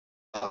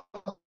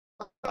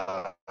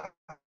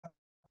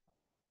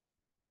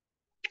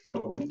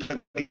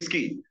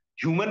की,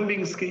 ह्यूमन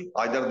बींग्स की,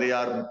 either they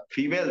are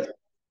female.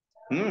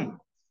 Hmm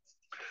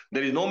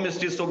there is no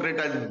mystery so great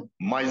as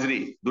misery.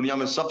 दुनिया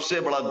में सबसे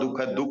बड़ा दुख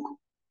है दुख,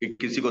 कि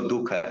किसी को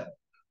दुख है।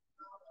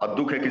 अब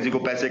दुख है किसी को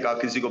पैसे का,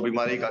 किसी को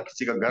बीमारी का,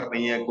 किसी का घर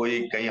नहीं है, कोई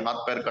कहीं हाथ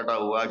पैर कटा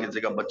हुआ,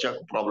 किसी का बच्चा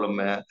प्रॉब्लम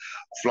में है।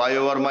 Fly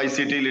over my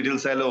city little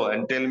Cello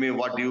and tell me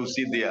what you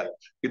see there.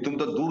 कि तुम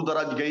तो दूर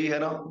दराज गई है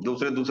ना,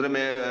 दूसरे दूसरे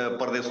में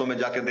प्रदेशों में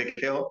जाके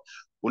देखे हो,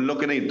 उन लोग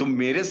के नहीं, तुम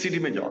मेरे सिटी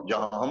में जाओ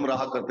जहां हम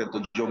रहा करते, तो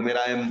जो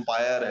मेरा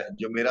एम्पायर है,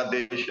 जो मेरा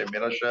देश है,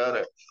 मेरा शहर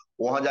है,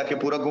 वहां जाके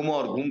पूरा घूमो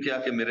और घूम के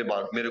आके मेरे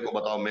को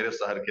बताओ, मेरे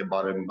शहर के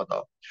बारे में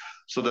बताओ।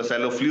 So the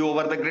Cello flu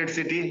over the great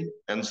city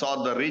and saw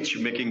the rich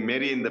making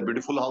मेरी इन द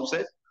ब्यूटीफुल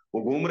हाउसेज।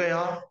 वो घूम रहे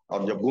यहाँ,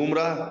 और जब घूम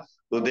रहा है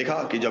तो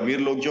देखा कि जब अमीर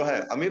लोग जो है,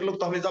 अमीर लोग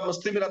तो हमेशा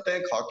मस्ती में रहते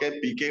हैं, खा के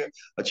पी के,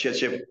 अच्छे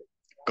अच्छे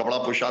कपड़ा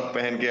पोशाक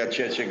पहन के,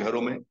 अच्छे अच्छे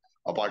घरों में,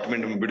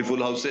 अपार्टमेंट में,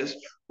 beautiful houses.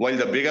 While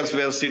the beggars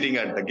where sitting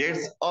at the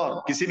gates,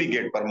 और किसी भी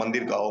गेट पर,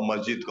 मंदिर का हो,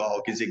 मस्जिद का हो,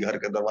 किसी घर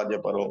के दरवाजे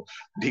पर हो,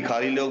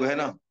 भिखारी लोग है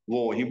ना,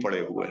 वो वहीं पड़े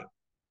हुए हैं।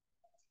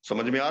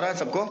 समझ में आ रहा है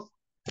सबको?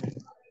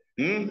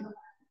 हम्म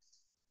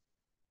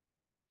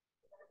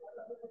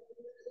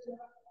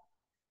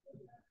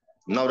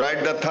now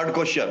right the third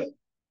question,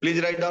 please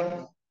write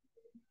down.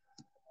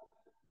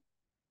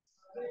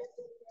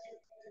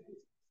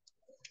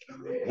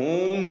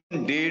 Whom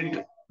did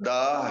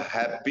the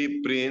happy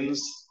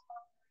prince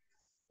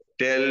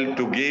tell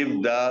to give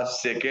the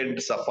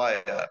second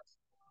sapphire,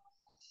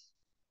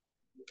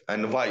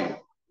 and why?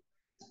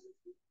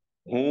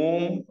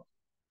 Whom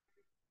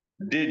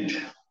did,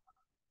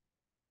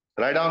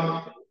 write down,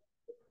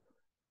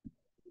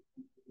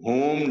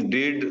 whom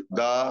did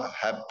the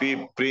happy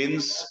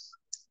prince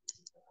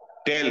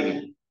tell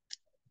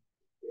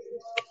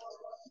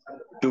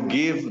to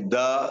give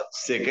the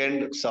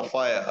second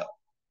sapphire?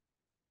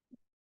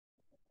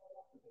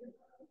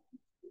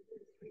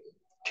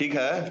 ठीक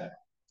है,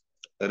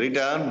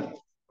 return,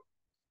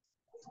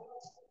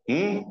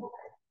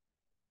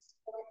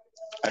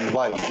 and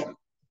why?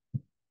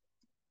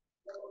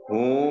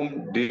 Whom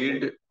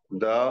did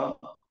the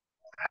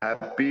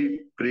happy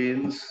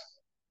prince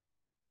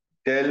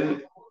tell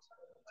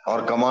or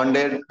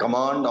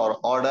command or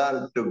order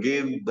to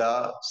give the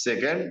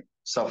second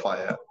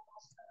sapphire?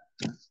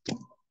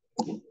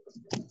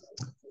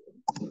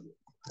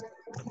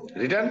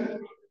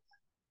 Written?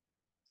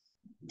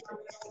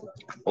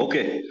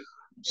 Okay.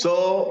 So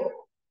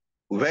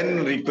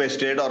when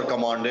requested or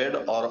commanded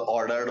or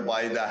ordered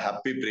by the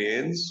happy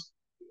prince,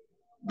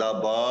 the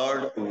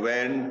bird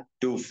went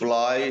to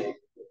fly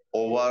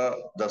over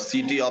the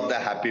city of the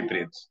happy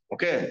prince.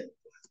 Okay.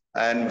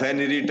 And when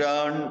he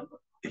returned,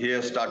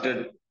 he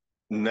started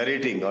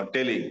narrating or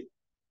telling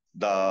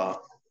the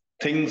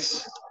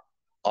things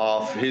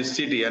of his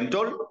city, and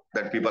told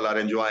that people are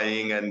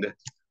enjoying, and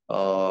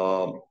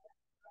uh,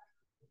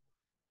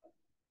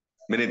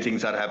 many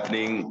things are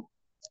happening,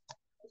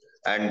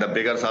 and the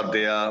beggars are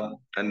there,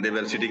 and they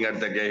were sitting at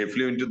the gate. He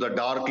flew into the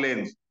dark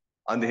lanes,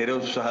 अंधेरे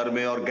शहर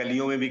में और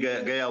गलियों में भी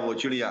गया वो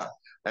चिड़िया,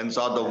 and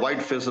saw the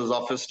white faces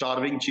of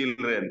starving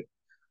children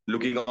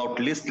looking out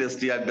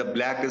listlessly at the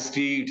black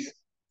streets.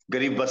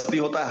 गरीब बस्ती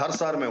होता है हर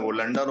शहर में, वो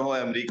लंदन हो,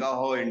 अमेरिका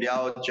हो, इंडिया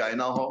हो,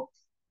 चाइना हो,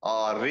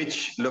 और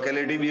रिच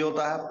लोकेलिटी भी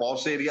होता है,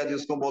 पॉश एरिया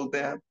जिसको बोलते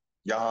हैं,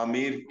 जहाँ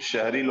अमीर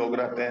शहरी लोग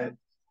रहते हैं,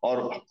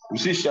 और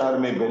उसी शहर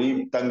में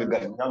गरीब तंग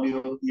गलियां भी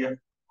होती है,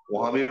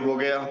 वहां भी वो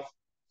गया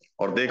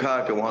और देखा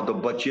कि वहां तो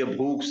बच्चे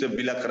भूख से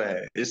बिलख रहे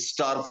हैं,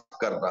 स्टार्व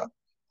करना,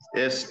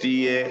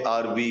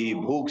 STARV,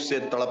 भूख से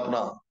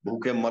तड़पना,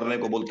 भूखे मरने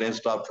को बोलते हैं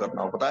स्टार्व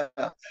करना।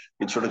 बताया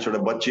कि छोटे छोटे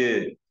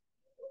बच्चे,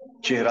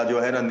 चेहरा जो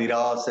है ना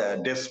निराश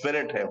है,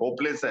 डेस्परेट है,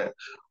 होपलेस है,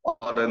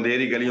 और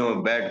अंधेरी गलियों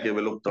में बैठ के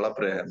वे लोग तड़प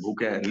रहे हैं,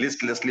 भूखे हैं,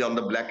 लिस्टलेसली on the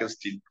black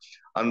street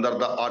under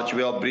the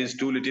archway of bridge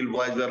to little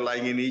boys were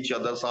lying in each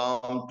others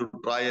arm to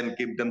try and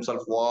keep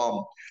themselves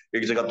warm.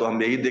 एक जगह तो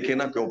हम यही देखे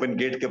ना कि ओपन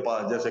गेट के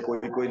पास, जैसे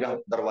कोई कोई ना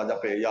दरवाजा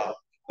पे या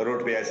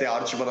रोड पे ऐसे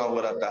आर्च बना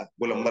हुआ रहता है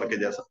गोलंबर के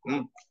जैसा,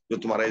 जो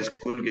तुम्हारे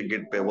स्कूल के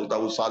गेट पे बोलता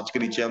है। उस आर्च के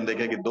नीचे हम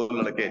देखें कि दो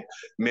लड़के,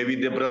 मे बी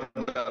दे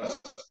ब्रदर्स,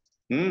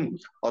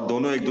 और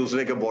दोनों एक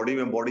दूसरे के बॉडी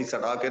में बॉडी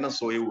सटा के ना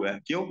सोए हुए हैं।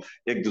 क्यों?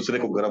 एक दूसरे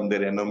को गर्म दे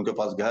रहे हैं ना, उनके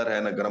पास घर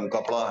है ना गर्म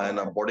कपड़ा है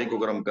ना बॉडी को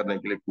गर्म करने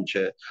के लिए कुछ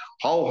है।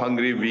 How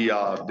hungry we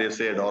are they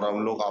said. और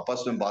हम लोग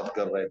आपस में बात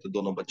कर रहे थे,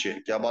 दोनों बच्चे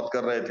क्या बात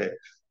कर रहे थे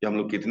कि हम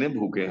लोग कितने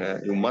भूखे हैं।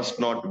 You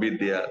must not be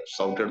there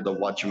shouted the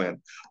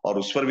watchman. और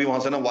उस पर भी वहां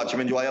से ना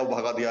वॉचमैन जो आया वो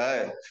भगा दिया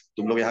है,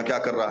 तुम लोग यहाँ क्या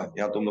कर रहा है,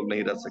 यहाँ तुम लोग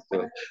नहीं रह सकते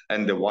हो।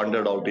 And they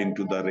wandered out in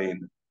to the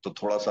rain. तो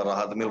थोड़ा सा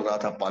राहत मिल रहा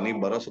था, पानी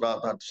बरस रहा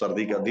था,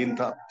 सर्दी का दिन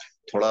था,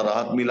 थोड़ा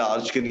राहत मिला।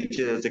 आर्च के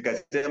नीचे जैसे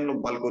कैसे हम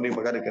लोग बालकोनी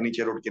वगैरह के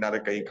नीचे रोड किनारे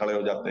कहीं खड़े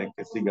हो जाते हैं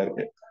किसी घर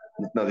के,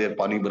 जितना देर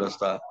पानी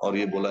बरसता है। और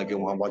ये बोला कि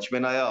वहां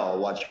वॉचमैन आया और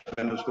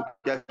वॉचमैन ने उसको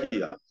क्या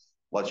किया,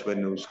 वॉचमैन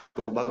ने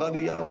उसको भगा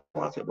दिया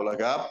वहां से, बोला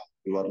कि आप,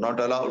 you are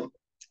not allowed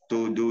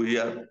to do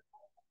here.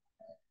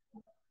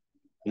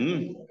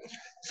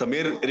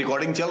 Sameer,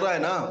 recording चल रहा है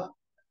ना?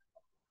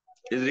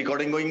 Is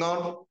recording going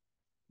on?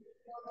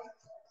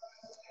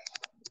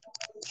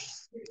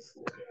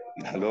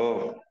 Hello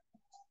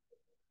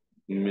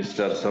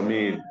mister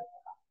Sameer.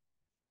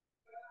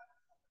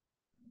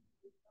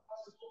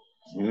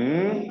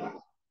 Hmm,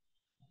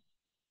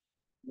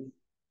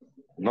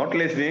 not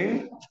listening.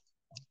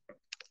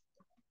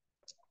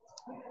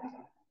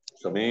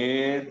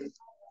 Sameer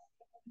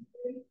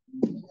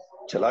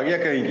चला गया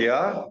कहीं क्या?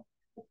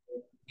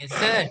 Yes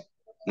sir.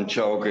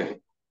 अच्छा, ओके।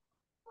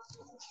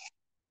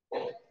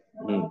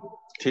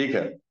 ठीक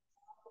है।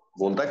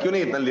 बोलता क्यों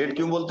नहीं, इतना लेट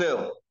क्यों बोलते हो?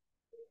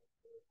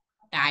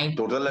 टाइम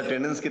टोटल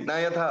अटेंडेंस कितना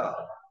आया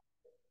था?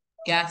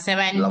 क्या?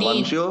 17।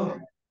 लवंशो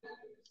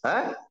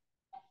है?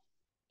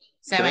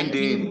 17।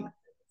 17?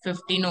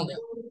 15 हो गया।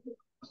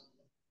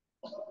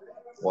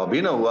 वो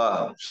अभी ना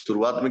हुआ,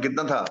 शुरुआत में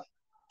कितना था?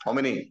 How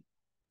many?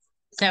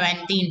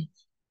 17।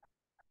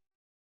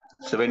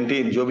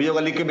 17? जो भी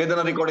होगा लिख के भेज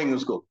देना रिकॉर्डिंग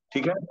उसको,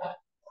 ठीक है?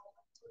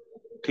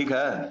 ठीक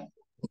है,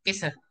 ओके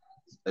सर।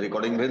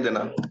 रिकॉर्डिंग भेज देना।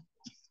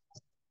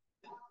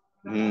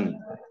 हम्म।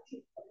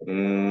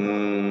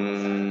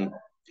 हम्म,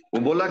 वो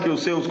बोला कि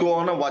उससे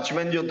उसको ना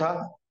वॉचमैन जो था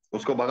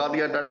उसको भगा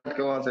दिया डांट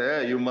के वहां से।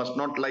 You must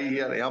not lie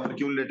here, यहाँ पर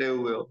क्यों लेटे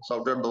हुए हो,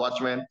 shouted the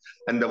watchman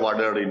and the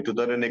वार्डर into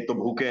the rain. एक तो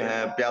भूखे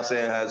हैं,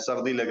 प्यासे हैं,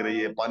 सर्दी लग रही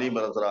है, पानी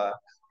बरस रहा है,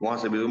 वहां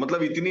से भी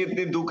मतलब इतनी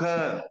इतनी दुख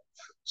है,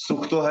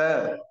 सुख तो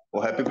है।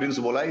 वो हैप्पी प्रिंस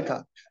बोला ही था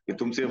कि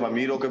तुम सिर्फ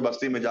अमीरों के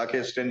बस्ती में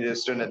जाके स्टैंड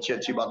स्टैंड अच्छी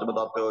अच्छी बातें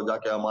बताते हो,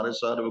 जाके हमारे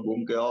शहर में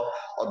घूम के आओ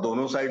और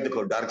दोनों साइड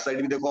देखो, डार्क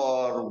साइड भी देखो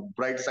और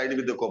ब्राइट साइड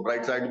भी देखो।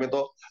 ब्राइट साइड में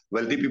तो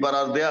wealthy people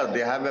are there,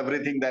 they have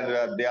everything, that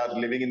they are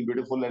living in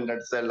beautiful and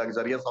let's say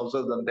luxurious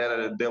houses and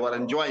they were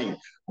enjoying.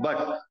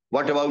 But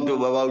what about the,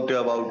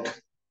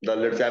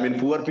 let's say, I mean,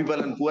 poor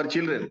people and poor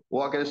children?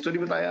 वो आकर story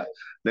बताया।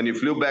 then he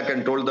flew back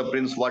and told the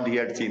prince what he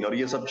had seen। और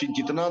ये सब चीज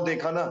जितना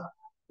देखा ना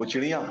वो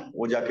चिड़िया,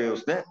 वो जाके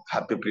उसने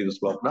हैप्पी प्रिंस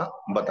को अपना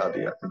बता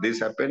दिया, this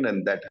happened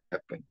and that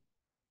happened।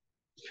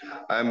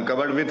 I am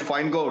covered with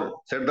fine gold,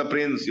 said the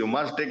prince, you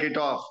must take it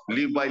off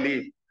leaf by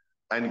leaf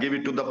and give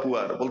it to the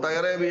poor. बोलता है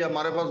अरे भाई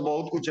हमारे पास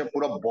बहुत कुछ है,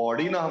 पूरा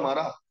बॉडी ना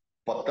हमारा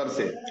पत्थर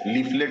से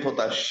लीफलेट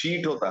होता है,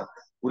 शीट होता है,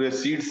 पूरे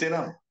सीड से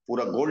ना,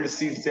 पूरा गोल्ड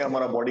सीड से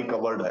हमारा बॉडी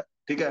कवर्ड है।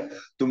 ठीक है,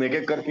 तुम एक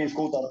एक करके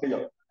इसको उतारते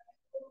जाओ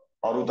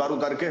और उतार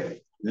उतार के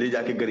ले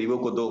जाके गरीबों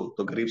को दो,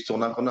 तो गरीब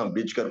सोना को ना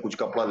बेच कर कुछ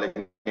कपड़ा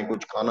लेंगे,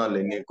 कुछ खाना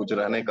लेंगे, कुछ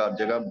रहने का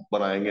जगह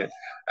बनाएंगे।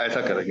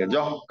 ऐसा करेंगे,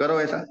 जाओ करो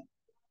ऐसा।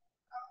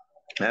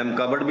 I am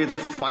covered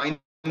with fine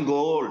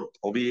gold,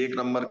 वो भी एक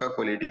नंबर का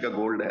क्वालिटी का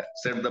गोल्ड है,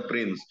 said the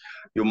Prince,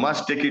 you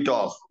must take it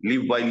of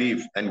leaf by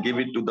leaf and give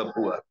it to the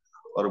poor.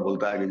 और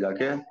बोलता है कि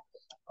जाके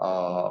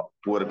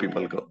पुअर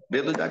पीपल को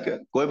दे दो जाके।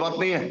 कोई बात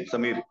नहीं है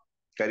समीर,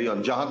 कैरी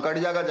ऑन, जहां कट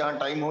जाएगा जहां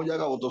टाइम हो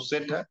जाएगा वो तो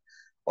सेट है,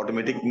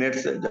 ऑटोमेटिक नेट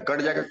से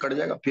कट जाएगा कट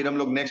जाएगा। फिर हम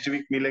लोग नेक्स्ट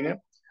वीक मिलेंगे।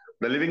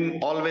 The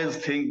living always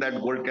think that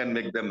gold can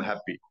make them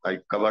happy. I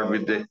covered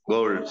with the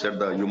gold, said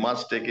the, you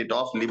must take it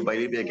off, leaf by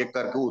leaf, एक एक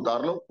करके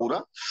उतार लो पूरा,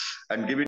 and give it